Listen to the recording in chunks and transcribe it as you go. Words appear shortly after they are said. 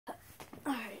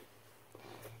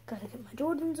Gotta get my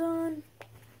Jordans on.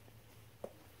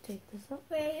 Take this up.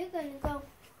 Where are you gonna go?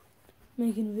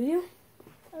 Making a video.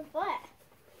 Of what?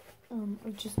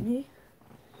 Of just me.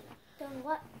 Doing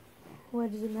what? Why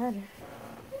does it matter?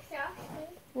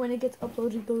 When it gets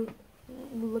uploaded, go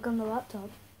look on the laptop.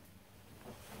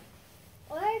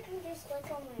 Or I can just look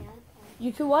on my iPad.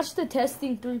 You can watch the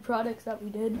testing 3 products that we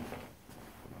did.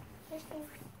 Testing.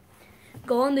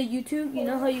 Go on the YouTube. You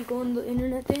know how you go on the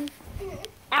internet thing?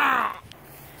 Ah!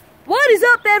 What is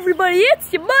up, everybody?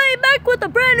 It's your boy back with a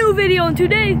brand new video, and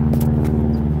today,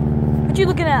 what you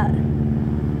looking at?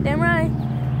 Damn right.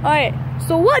 Alright,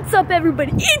 so what's up,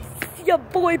 everybody? It's your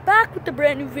boy back with a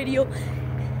brand new video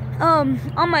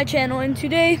on my channel, and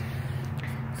today,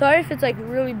 sorry if it's like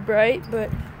really bright,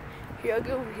 but here, I'll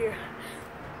go over here.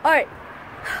 Alright,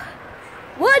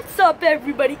 what's up,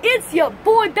 everybody? It's your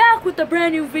boy back with a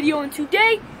brand new video, and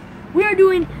today we are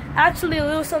doing actually a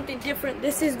little something different.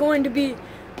 This is going to be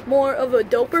more of a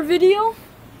doper video.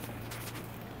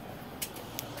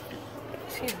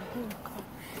 Excuse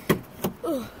me.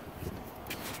 Ugh.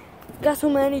 Got so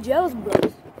many gels,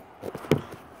 bros.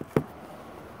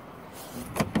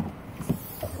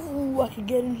 Ooh, I could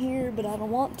get in here, but I don't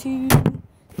want to.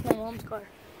 My mom's car.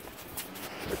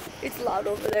 It's loud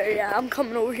over there. Yeah, I'm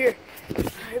coming over here.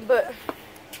 Alright, but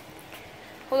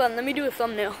hold on, let me do a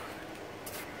thumbnail.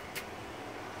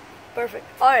 Perfect.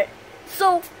 Alright,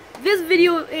 so this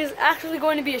video is actually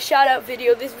going to be a shout out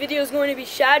video. This video is going to be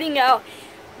shouting out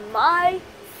my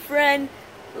friend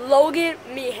Logan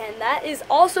Meehan. That is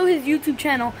also his YouTube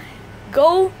channel.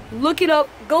 Go look it up.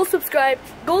 Go subscribe.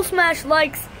 Go smash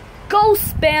likes. Go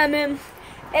spam him.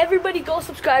 Everybody go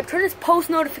subscribe. Turn his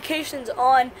post notifications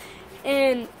on.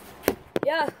 And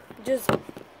yeah, just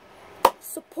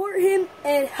support him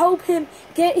and help him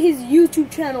get his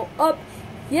YouTube channel up.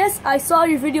 Yes, I saw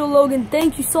your video, Logan.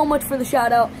 Thank you so much for the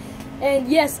shout out. And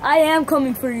yes, I am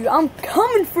coming for you. I'm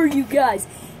coming for you guys.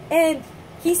 And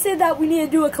he said that we need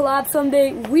to do a collab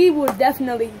someday. We will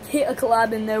definitely hit a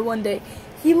collab in there one day.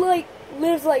 He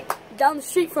lives down the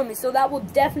street from me, so that will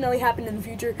definitely happen in the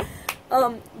future.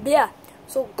 Yeah.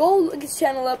 So go look his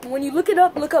channel up. When you look it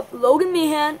up, look up Logan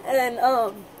Meehan, and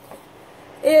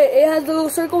it has a little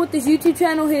circle with his YouTube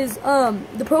channel. His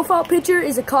the profile picture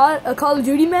is a Call of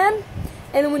Duty man.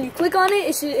 And then when you click on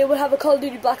it, it will have a Call of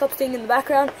Duty Black Ops thing in the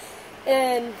background.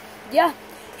 And yeah,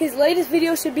 his latest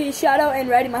video should be shout out and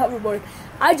riding my hoverboard.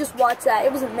 I just watched that.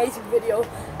 It was an amazing video.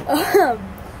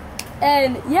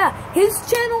 And yeah, his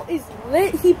channel is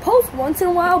lit. He posts once in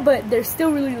a while, but they're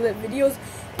still really lit videos.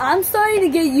 I'm starting to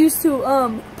get used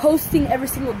to posting every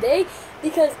single day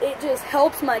because it just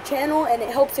helps my channel and it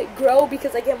helps it grow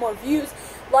because I get more views,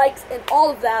 likes, and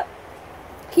all of that.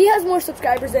 He has more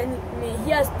subscribers than me.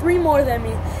 He has 3 more than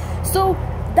me. So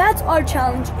that's our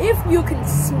challenge. If you can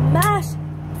smash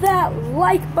that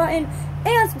like button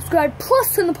and subscribe,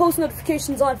 plus turn the post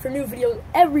notifications on for new videos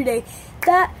every day,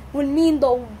 that would mean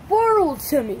the world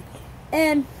to me.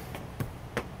 And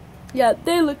yeah,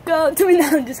 they look up to me. No,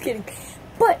 I'm just kidding.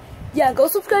 But yeah, go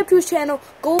subscribe to his channel.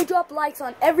 Go drop likes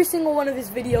on every single one of his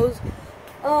videos.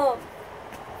 I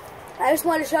just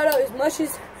want to shout out as much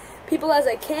as people as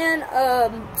I can.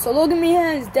 So Logan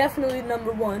Meehan is definitely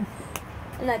 #1,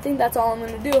 and I think that's all I'm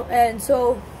gonna do. And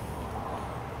so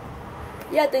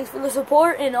yeah, thanks for the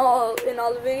support in all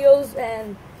the videos.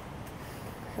 And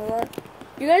hold on,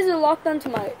 you guys are locked onto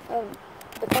my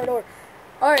the car door.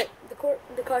 All right,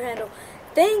 the car handle.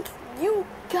 Thank you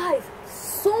guys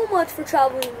so much for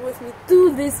traveling with me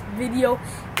through this video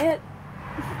and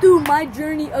through my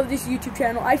journey of this YouTube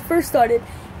channel. I first started,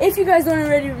 if you guys don't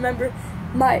already remember,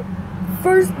 my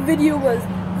first video was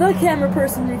the camera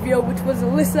person review, which was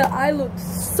Alyssa. I looked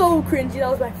so cringy. That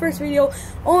was my first video.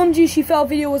 OMG She Fell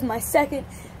video was my second.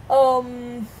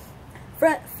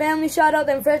 Family shout out,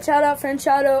 then friend shout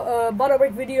out, bottle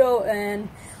break video, and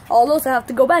all those. I have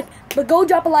to go back, but go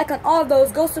drop a like on all of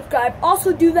those. Go subscribe.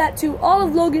 Also do that to all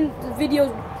of Logan's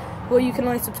videos. Well, you can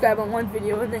only subscribe on one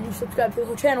video, and then you subscribe to the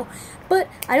whole channel. But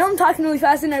I know I'm talking really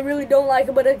fast, and I really don't like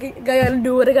it, but I gotta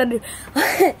do what I gotta do.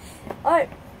 Alright.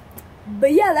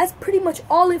 But yeah, that's pretty much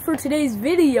all it for today's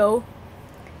video.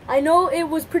 I know it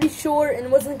was pretty short, and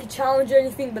it wasn't like a challenge or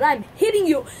anything, but I'm hitting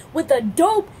you with a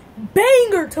dope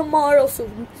banger tomorrow. So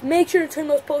make sure to turn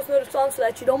those post notifications on so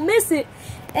that you don't miss it.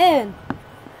 And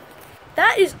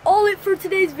that is all it for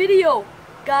today's video,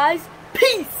 guys.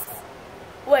 Peace.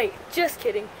 Wait, just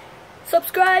kidding.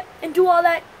 Subscribe and do all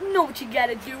that. You know what you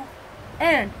gotta do.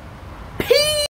 And